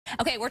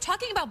Okay, we're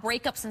talking about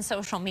breakups in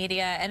social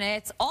media, and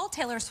it's all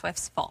Taylor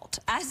Swift's fault.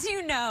 As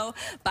you know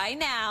by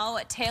now,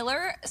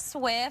 Taylor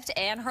Swift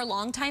and her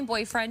longtime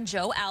boyfriend,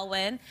 Joe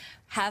Alwyn,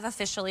 have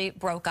officially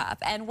broke up.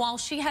 And while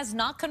she has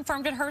not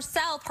confirmed it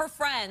herself, her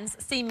friends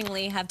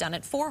seemingly have done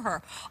it for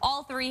her.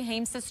 All three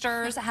Haim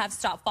sisters have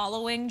stopped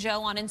following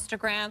Joe on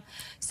Instagram.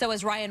 So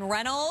has Ryan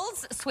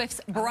Reynolds,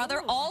 Swift's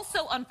brother,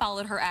 also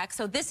unfollowed her ex.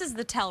 So this is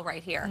the tell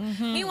right here.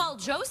 Meanwhile,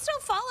 Joe still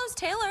follows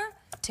Taylor.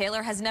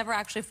 Taylor has never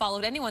actually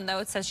followed anyone, though.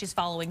 It says she's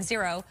following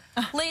 0.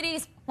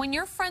 Ladies, when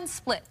your friend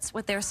splits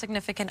with their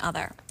significant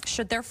other,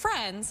 should their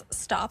friends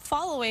stop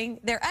following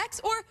their ex,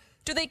 or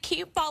do they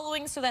keep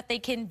following so that they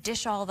can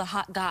dish all the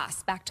hot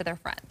goss back to their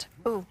friend?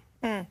 Ooh,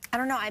 I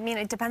don't know. I mean,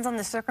 it depends on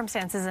the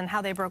circumstances and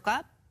how they broke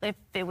up. If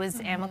it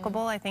was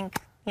amicable, I think,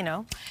 you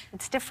know,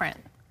 it's different.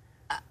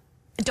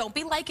 Don't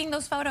be liking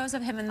those photos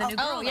of him and the new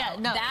girl. Oh, yeah,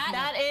 no,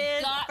 that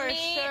is for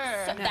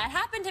sure. So that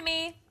happened to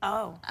me.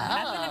 Oh.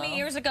 Happened to me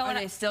years ago. Are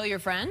they still your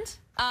friend?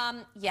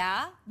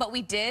 Yeah, but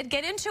we did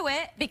get into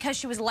it because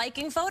she was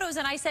liking photos,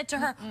 and I said to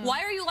her,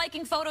 why are you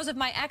liking photos of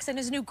my ex and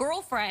his new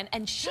girlfriend?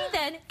 And she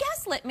then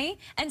gaslit me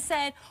and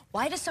said,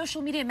 why does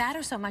social media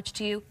matter so much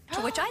to you?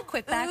 To which I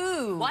quick back,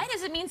 why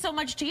does it mean so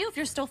much to you if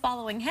you're still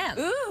following him?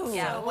 Ooh.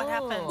 Yeah. So what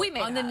happened? We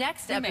made on the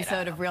next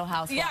episode of Real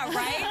Housewives. Yeah,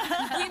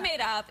 right? We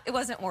made up. It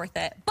wasn't worth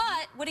it.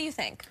 But what do you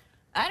think?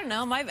 I don't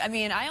know. I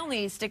mean, I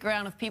only stick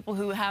around with people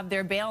who have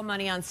their bail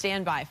money on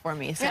standby for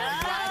me. So ride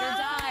or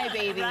die,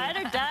 baby. Ride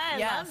or die.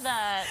 Yes. Love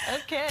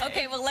that. Okay.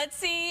 Okay, well, let's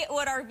see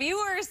what our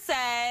viewers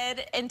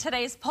said in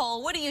today's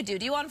poll. What do? Do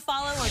you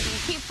unfollow or do you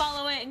keep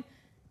following?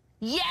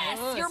 Yes,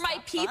 you're my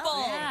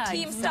people. Yeah,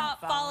 Team stop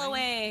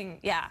following.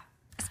 Yeah,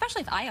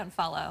 especially if I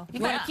unfollow. You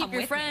gotta keep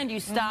your friend. You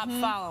stop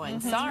following.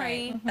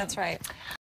 Sorry. That's right.